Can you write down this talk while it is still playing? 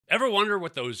Ever wonder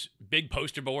what those big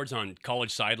poster boards on college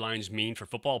sidelines mean for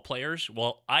football players?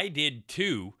 Well, I did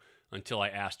too until I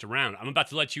asked around. I'm about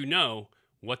to let you know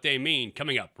what they mean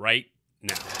coming up right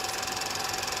now.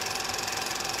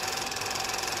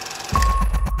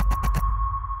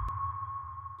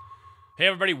 Hey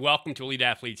everybody, welcome to Elite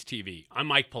Athletes TV. I'm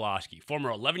Mike Pulaski,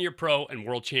 former 11-year pro and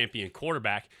world champion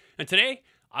quarterback, and today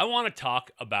I want to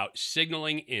talk about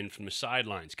signaling in from the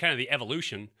sidelines, kind of the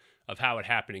evolution of how it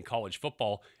happened in college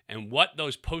football and what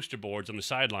those poster boards on the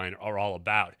sideline are all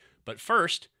about. But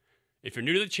first, if you're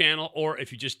new to the channel or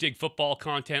if you just dig football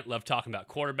content, love talking about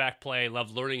quarterback play,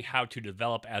 love learning how to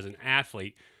develop as an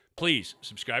athlete, please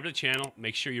subscribe to the channel,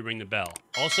 make sure you ring the bell.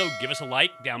 Also, give us a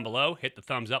like down below, hit the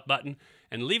thumbs up button,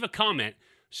 and leave a comment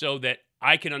so that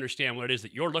I can understand what it is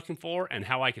that you're looking for and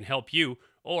how I can help you,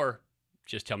 or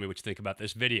just tell me what you think about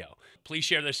this video. Please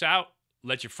share this out.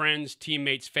 Let your friends,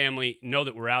 teammates, family know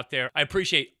that we're out there. I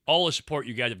appreciate all the support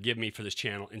you guys have given me for this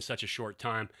channel in such a short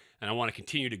time, and I want to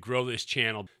continue to grow this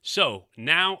channel. So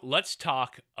now let's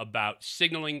talk about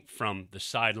signaling from the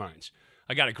sidelines.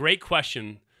 I got a great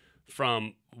question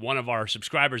from one of our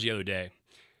subscribers the other day,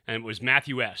 and it was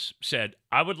Matthew S. Said,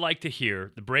 I would like to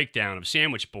hear the breakdown of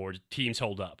sandwich boards teams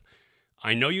hold up.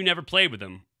 I know you never played with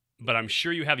them, but I'm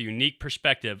sure you have a unique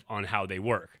perspective on how they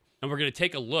work. And we're going to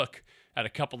take a look at a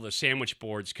couple of the sandwich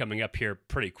boards coming up here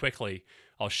pretty quickly.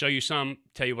 I'll show you some,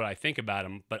 tell you what I think about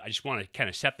them, but I just want to kind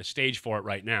of set the stage for it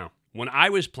right now. When I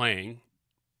was playing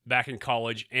back in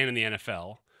college and in the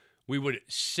NFL, we would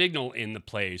signal in the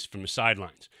plays from the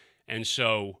sidelines. And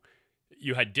so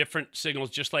you had different signals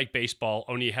just like baseball,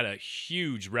 only you had a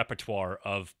huge repertoire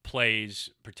of plays,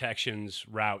 protections,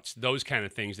 routes, those kind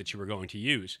of things that you were going to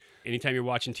use. Anytime you're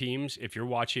watching teams, if you're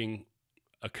watching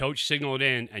a coach signal it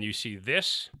in and you see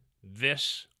this,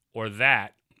 or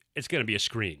that, it's going to be a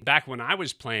screen. Back when I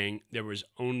was playing, there was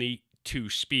only two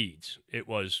speeds. It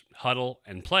was huddle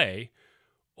and play,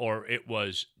 or it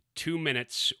was 2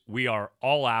 minutes, we are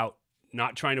all out,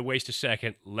 not trying to waste a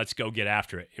second, let's go get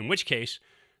after it. In which case,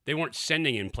 they weren't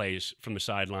sending in plays from the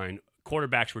sideline.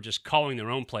 Quarterbacks were just calling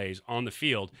their own plays on the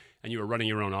field, and you were running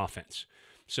your own offense.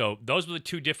 So those were the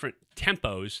two different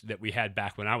tempos that we had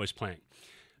back when I was playing.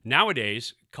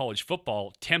 Nowadays, college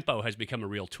football, tempo has become a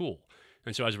real tool.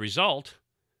 And so as a result,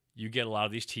 you get a lot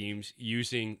of these teams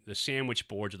using the sandwich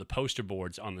boards or the poster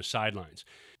boards on the sidelines.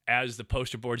 As the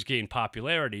poster boards gain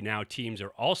popularity, now teams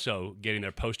are also getting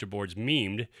their poster boards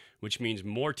memed, which means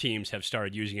more teams have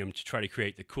started using them to try to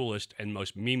create the coolest and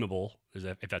most memeable,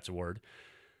 if that's a word,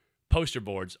 poster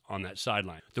boards on that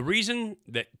sideline. The reason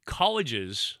that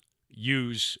colleges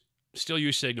still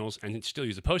use signals and still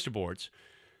use the poster boards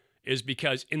is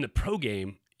because in the pro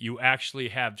game, you actually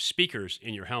have speakers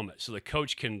in your helmet. So the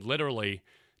coach can literally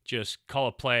just call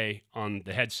a play on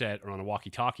the headset or on a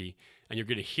walkie-talkie, and you're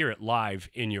going to hear it live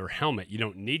in your helmet. You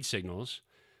don't need signals.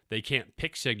 They can't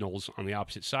pick signals on the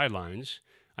opposite sidelines.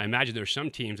 I imagine there's some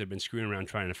teams that have been screwing around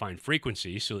trying to find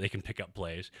frequency so they can pick up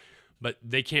plays, but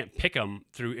they can't pick them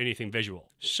through anything visual.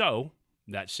 So,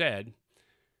 that said,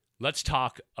 let's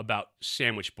talk about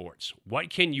sandwich boards.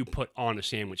 What can you put on a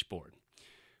sandwich board?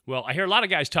 Well, I hear a lot of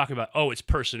guys talking about, oh, it's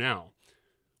personnel.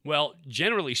 Well,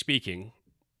 generally speaking,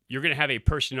 you're going to have a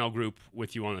personnel group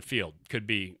with you on the field. Could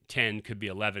be 10, could be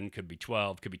 11, could be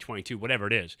 12, could be 22, whatever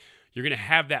it is. You're going to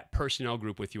have that personnel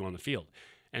group with you on the field.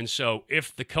 And so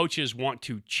if the coaches want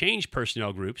to change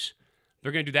personnel groups,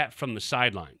 they're going to do that from the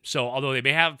sideline. So although they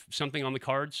may have something on the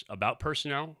cards about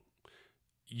personnel,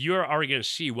 you're already going to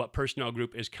see what personnel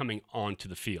group is coming onto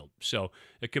the field. So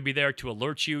it could be there to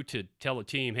alert you, to tell the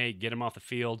team, hey, get them off the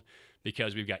field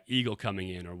because we've got Eagle coming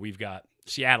in or we've got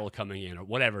Seattle coming in or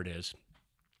whatever it is.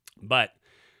 But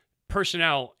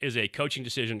personnel is a coaching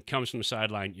decision, comes from the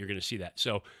sideline. You're going to see that.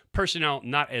 So personnel,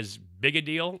 not as big a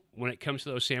deal when it comes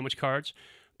to those sandwich cards,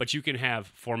 but you can have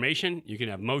formation, you can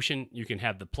have motion, you can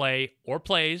have the play or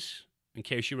plays, in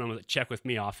case you run with a check with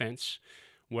me offense,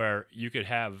 where you could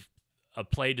have a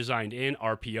play designed in,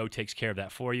 RPO takes care of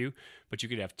that for you, but you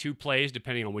could have two plays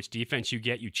depending on which defense you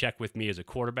get. You check with me as a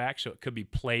quarterback, so it could be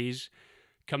plays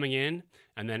coming in,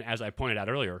 and then as I pointed out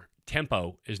earlier,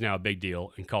 tempo is now a big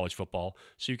deal in college football,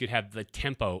 so you could have the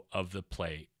tempo of the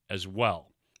play as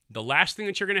well. The last thing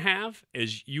that you're going to have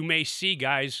is you may see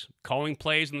guys calling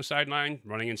plays on the sideline,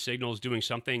 running in signals, doing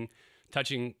something,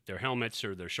 touching their helmets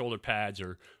or their shoulder pads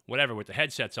or whatever with the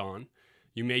headsets on.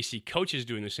 You may see coaches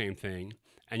doing the same thing,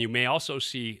 and you may also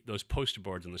see those poster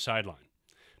boards on the sideline,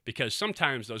 because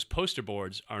sometimes those poster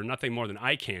boards are nothing more than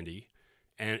eye candy,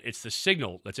 and it's the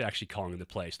signal that's actually calling the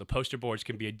play. So the poster boards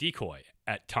can be a decoy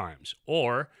at times,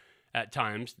 or at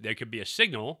times there could be a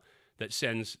signal that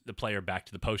sends the player back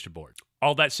to the poster board.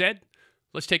 All that said,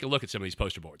 Let's take a look at some of these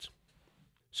poster boards.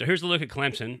 So here's a look at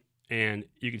Clemson, and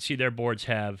you can see their boards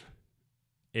have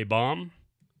a bomb,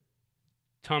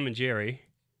 Tom and Jerry.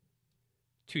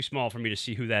 Too small for me to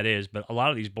see who that is, but a lot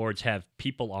of these boards have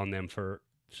people on them for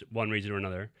one reason or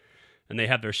another, and they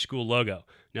have their school logo.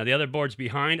 Now, the other boards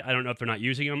behind, I don't know if they're not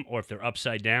using them or if they're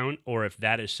upside down or if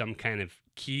that is some kind of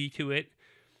key to it.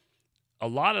 A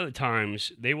lot of the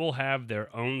times, they will have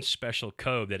their own special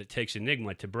code that it takes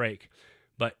Enigma to break,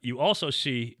 but you also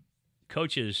see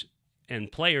coaches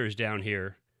and players down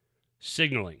here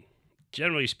signaling.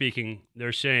 Generally speaking,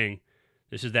 they're saying,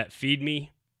 this is that feed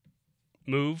me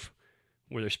move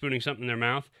where they're spooning something in their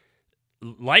mouth.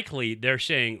 Likely, they're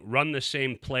saying, run the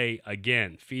same play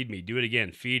again. Feed me. Do it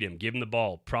again. Feed him. Give him the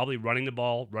ball. Probably running the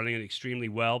ball, running it extremely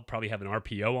well. Probably have an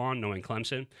RPO on, knowing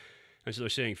Clemson. And so they're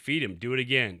saying, feed him. Do it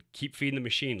again. Keep feeding the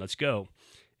machine. Let's go.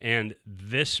 And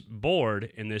this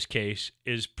board, in this case,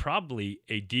 is probably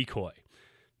a decoy.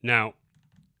 Now,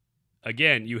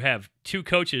 again, you have two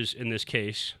coaches in this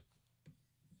case,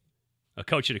 a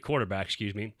coach and a quarterback,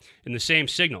 in the same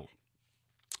signal.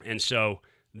 And so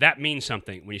that means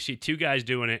something. When you see two guys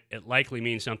doing it, it likely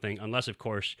means something, unless, of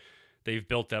course, they've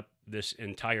built up this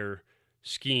entire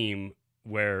scheme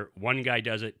where one guy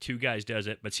does it, two guys does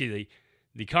it. But see,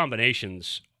 the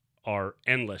combinations are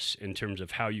endless in terms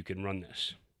of how you can run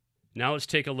this. Now let's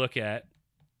take a look at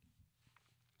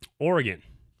Oregon.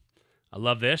 I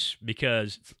love this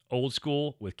because it's old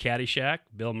school with Caddyshack,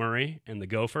 Bill Murray, and the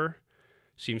Gopher.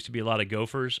 Seems to be a lot of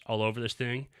Gophers all over this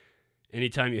thing.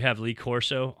 Anytime you have Lee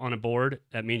Corso on a board,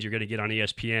 that means you're going to get on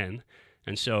ESPN.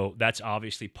 And so that's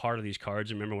obviously part of these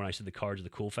cards. Remember when I said the cards are the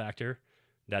cool factor?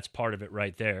 That's part of it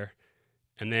right there.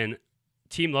 And then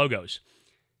team logos.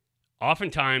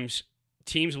 Oftentimes,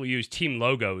 teams will use team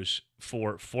logos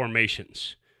for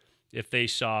formations. If they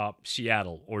saw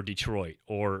Seattle or Detroit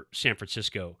or San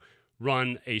Francisco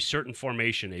run a certain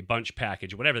formation, a bunch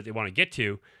package, whatever they want to get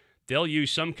to, they'll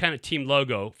use some kind of team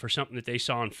logo for something that they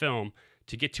saw on film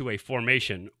to get to a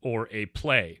formation or a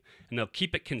play. And they'll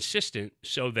keep it consistent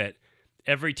so that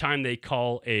every time they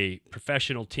call a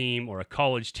professional team or a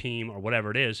college team or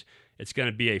whatever it is, it's going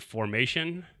to be a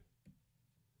formation,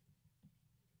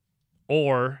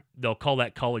 or they'll call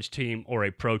that college team or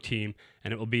a pro team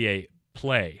and it will be a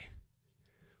play.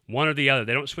 One or the other.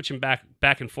 They don't switch them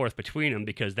back and forth between them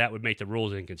because that would make the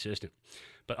rules inconsistent.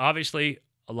 But obviously,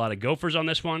 a lot of Gophers on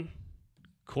this one.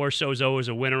 Corso's always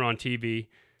a winner on TV.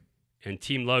 And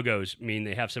team logos mean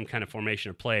they have some kind of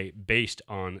formation or play based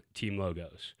on team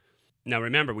logos. Now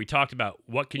remember, we talked about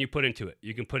what can you put into it.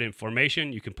 You can put in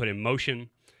formation, you can put in motion,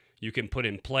 you can put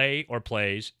in play or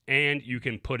plays, and you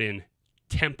can put in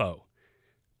tempo.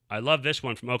 I love this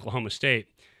one from Oklahoma State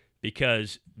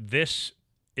because this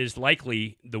is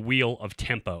likely the wheel of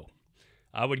tempo.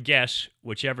 I would guess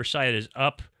whichever side is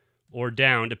up or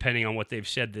down, depending on what they've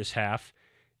said this half,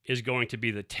 is going to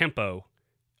be the tempo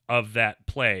of that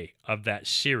play, of that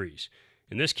series.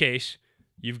 In this case,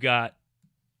 you've got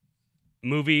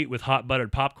movie with hot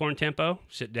buttered popcorn tempo.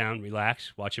 Sit down,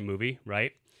 relax, watch a movie,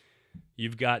 right?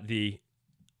 You've got the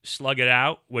slug it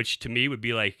out, which to me would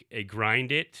be like a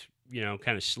grind it,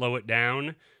 kind of slow it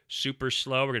down, super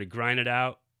slow. We're going to grind it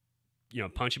out,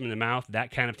 punch them in the mouth,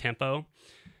 that kind of tempo.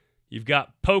 You've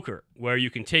got poker, where you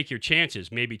can take your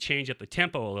chances, maybe change up the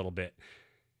tempo a little bit.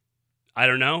 I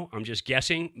don't know. I'm just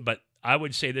guessing, but I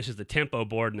would say this is the tempo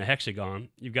board in the hexagon.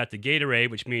 You've got the Gatorade,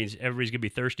 which means everybody's going to be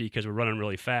thirsty because we're running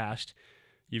really fast.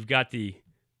 You've got the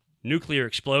nuclear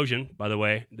explosion. By the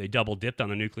way, they double dipped on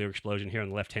the nuclear explosion here on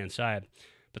the left-hand side.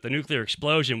 But the nuclear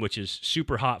explosion, which is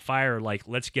super hot fire, like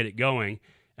let's get it going.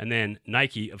 And then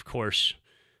Nike, of course,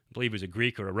 I believe he was a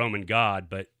Greek or a Roman god,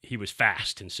 but he was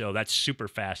fast. And so that's super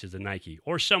fast is the Nike.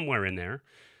 Or somewhere in there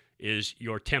is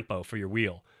your tempo for your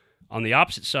wheel. On the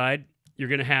opposite side, you're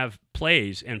going to have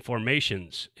plays and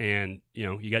formations. And,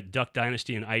 you got Duck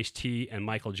Dynasty and Ice-T and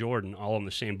Michael Jordan all on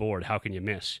the same board. How can you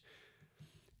miss?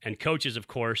 And coaches, of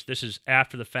course, this is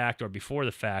after the fact or before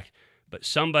the fact, but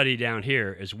somebody down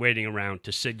here is waiting around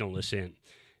to signal this in.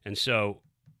 And so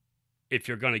if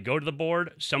you're going to go to the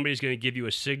board, somebody's going to give you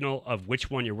a signal of which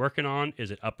one you're working on.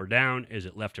 Is it up or down? Is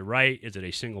it left or right? Is it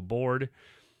a single board?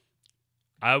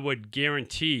 I would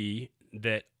guarantee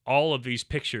that all of these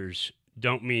pictures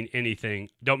don't mean anything,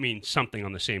 don't mean something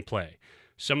on the same play.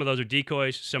 Some of those are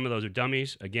decoys, some of those are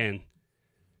dummies. Again,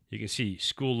 you can see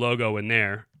school logo in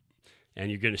there,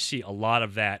 and you're going to see a lot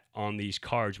of that on these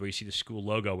cards where you see the school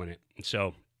logo in it. And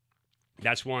so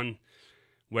that's one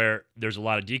where there's a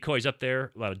lot of decoys up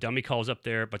there, a lot of dummy calls up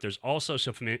there, but there's also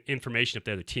some information up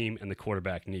there the team and the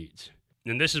quarterback needs.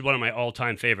 And this is one of my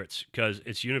all-time favorites because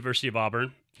it's University of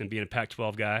Auburn, and being a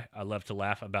Pac-12 guy, I love to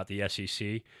laugh about the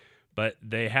SEC, but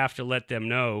they have to let them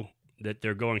know that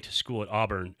they're going to school at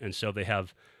Auburn, and so they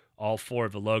have all 4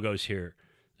 of the logos here.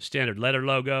 The standard letter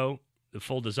logo, the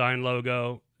full design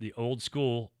logo, the old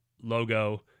school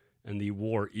logo, and the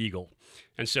war eagle.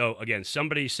 And so, again,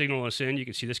 somebody signal us in. You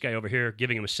can see this guy over here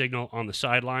giving him a signal on the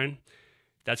sideline.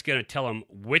 That's going to tell him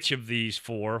which of these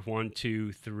 4, 1,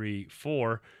 2, 3,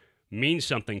 4, means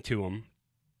something to him.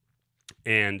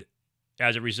 And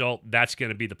as a result, that's going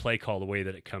to be the play call the way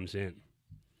that it comes in.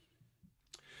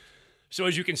 So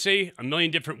as you can see, a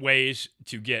million different ways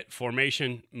to get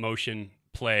formation, motion,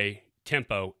 play,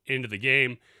 tempo into the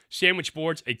game. Sandwich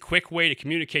boards, a quick way to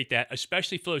communicate that,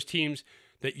 especially for those teams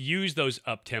that use those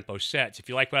up-tempo sets. If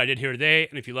you like what I did here today,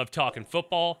 and if you love talking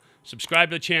football, subscribe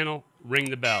to the channel, ring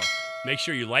the bell. Make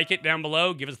sure you like it down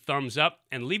below, give it a thumbs up,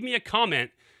 and leave me a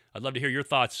comment. I'd love to hear your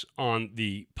thoughts on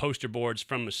the poster boards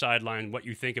from the sideline, what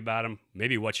you think about them,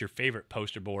 maybe what's your favorite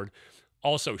poster board.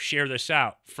 Also, share this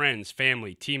out. Friends,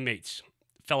 family, teammates,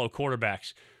 fellow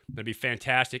quarterbacks. That'd be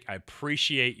fantastic. I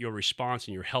appreciate your response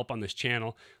and your help on this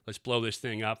channel. Let's blow this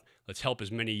thing up. Let's help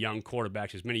as many young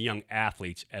quarterbacks, as many young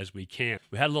athletes as we can.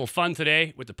 We had a little fun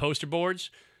today with the poster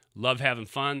boards. Love having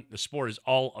fun. The sport is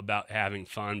all about having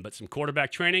fun, but some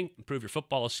quarterback training, improve your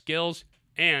football skills,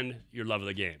 and your love of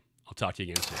the game. I'll talk to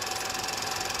you again soon.